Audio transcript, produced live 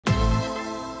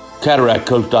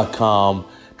CataractCoach.com.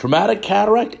 Traumatic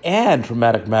cataract and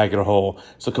traumatic macular hole.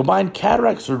 So combine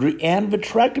cataract surgery and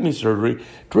vitrectomy surgery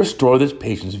to restore this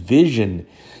patient's vision.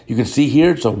 You can see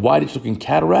here it's a whitish looking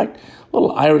cataract,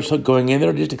 little iris hook going in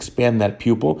there, just expand that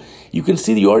pupil. You can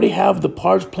see that you already have the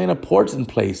pars plana ports in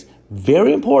place.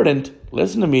 Very important,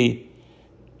 listen to me,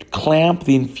 clamp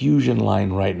the infusion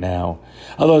line right now.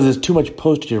 Otherwise there's too much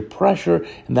posterior pressure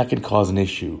and that can cause an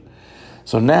issue.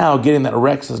 So now getting that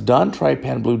rhexis done,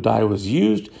 trypan blue dye was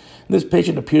used. This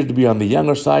patient appears to be on the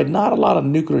younger side. Not a lot of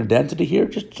nuclear density here,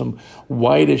 just some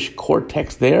whitish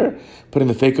cortex there. Putting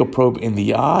the phaco probe in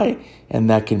the eye, and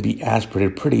that can be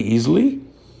aspirated pretty easily.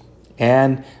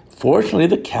 And fortunately,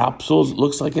 the capsule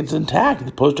looks like it's intact,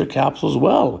 the posterior capsule as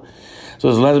well. So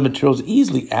his lens material is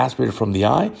easily aspirated from the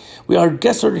eye. Our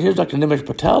guest surgeon here is Dr. Nimish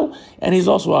Patel, and he's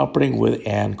also operating with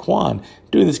Ann Kwan,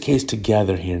 doing this case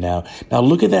together here now. Now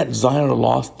look at that zynoid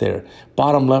loss there.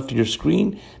 Bottom left of your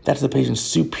screen, that's the patient's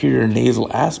superior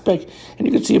nasal aspect, and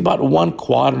you can see about 1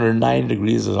 quadrant or 90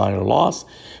 degrees of zynoid loss.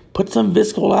 Put some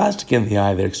viscoelastic in the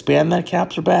eye there. Expand that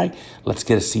capsular bag. Let's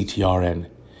get a CTR in. Now,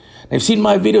 you've seen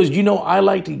my videos. You know I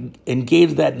like to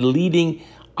engage that leading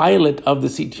eyelet of the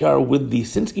CTR with the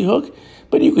Sinskey hook,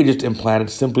 but you could just implant it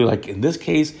simply like in this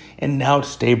case, and now it's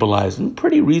stabilized and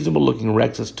pretty reasonable looking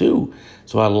rhexis too.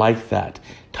 So I like that.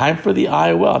 Time for the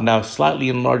IOL. Now slightly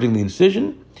enlarging the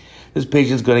incision. This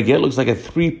patient's going to get, looks like a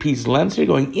 3-piece lens here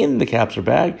going in the capsular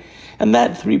bag. And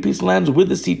that 3-piece lens with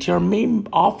the CTR may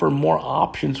offer more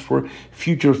options for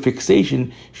future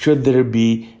fixation should there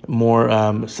be more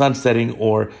sunsetting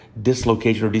or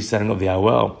dislocation or desetting of the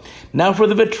IOL. Now for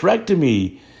the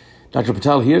vitrectomy. Dr.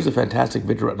 Patel here is a fantastic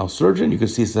vitreoretinal surgeon. You can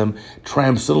see some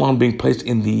triamcinolone being placed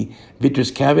in the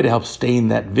vitreous cavity to help stain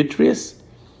that vitreous.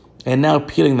 And now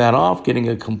peeling that off, getting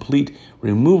a complete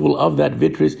removal of that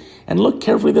vitreous. And look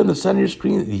carefully there in the center of your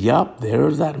screen. Yup,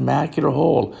 there's that macular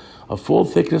hole, a full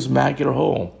thickness macular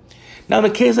hole. Now in a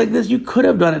case like this, you could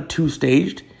have done it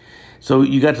 2-staged. So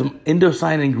you got some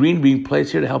indocyanine green being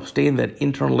placed here to help stain that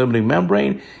internal limiting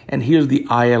membrane. And here's the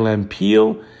ILM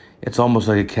peel. It's almost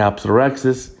like a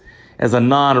capsulorhexis. As a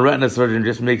non-retina surgeon, it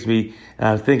just makes me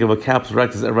think of a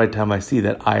capsulorhexis every time I see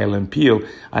that ILM peel.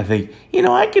 I think, you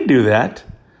know, I could do that.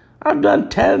 I've done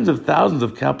tens of thousands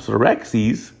of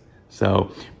capsulorhexes.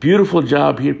 So beautiful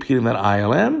job here peeling that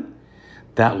ILM.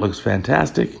 That looks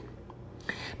fantastic.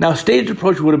 Now, staged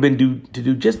approach would have been to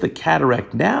do just the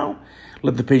cataract now,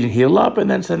 let the patient heal up,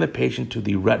 and then send the patient to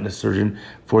the retina surgeon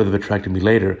for the vitrectomy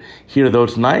later. Here, though,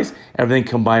 it's nice. Everything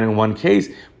combined in one case.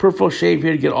 Peripheral shave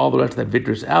here to get all the rest of that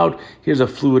vitreous out. Here's a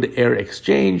fluid air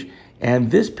exchange. And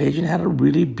this patient had a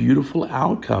really beautiful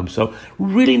outcome. So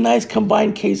really nice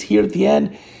combined case here at the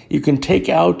end. You can take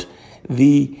out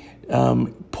the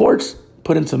ports,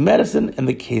 put in some medicine, and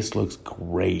the case looks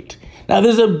great. Now,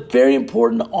 there's a very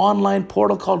important online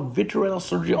portal called Vitreoretinal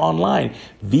Surgery Online,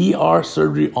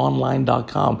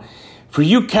 vrsurgeryonline.com. For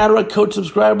you Cataract Coach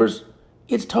subscribers,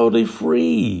 it's totally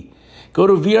free. Go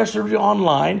to VR Surgery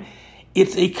Online.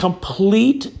 It's a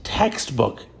complete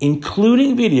textbook,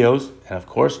 including videos, and of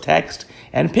course text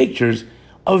and pictures,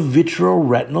 of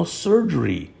vitreoretinal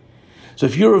surgery. So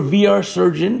if you're a VR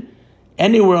surgeon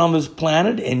anywhere on this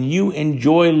planet and you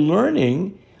enjoy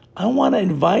learning, I want to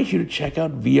invite you to check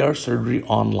out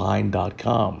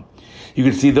vrsurgeryonline.com. You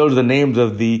can see those are the names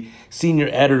of the senior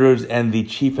editors and the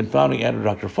chief and founding editor,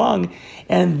 Dr. Fung.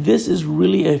 And this is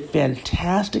really a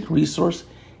fantastic resource,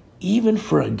 even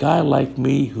for a guy like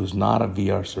me who's not a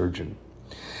VR surgeon.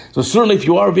 So certainly if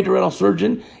you are a vitreoretinal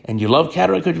surgeon and you love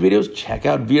Cataract Coach videos, check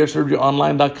out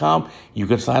vrsurgeryonline.com. You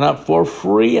can sign up for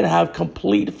free and have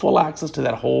complete full access to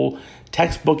that whole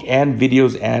textbook and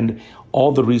videos and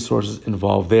all the resources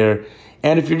involved there.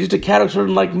 And if you're just a cataract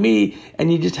surgeon like me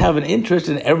and you just have an interest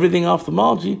in everything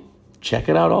ophthalmology, check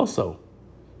it out also.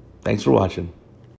 Thanks for watching.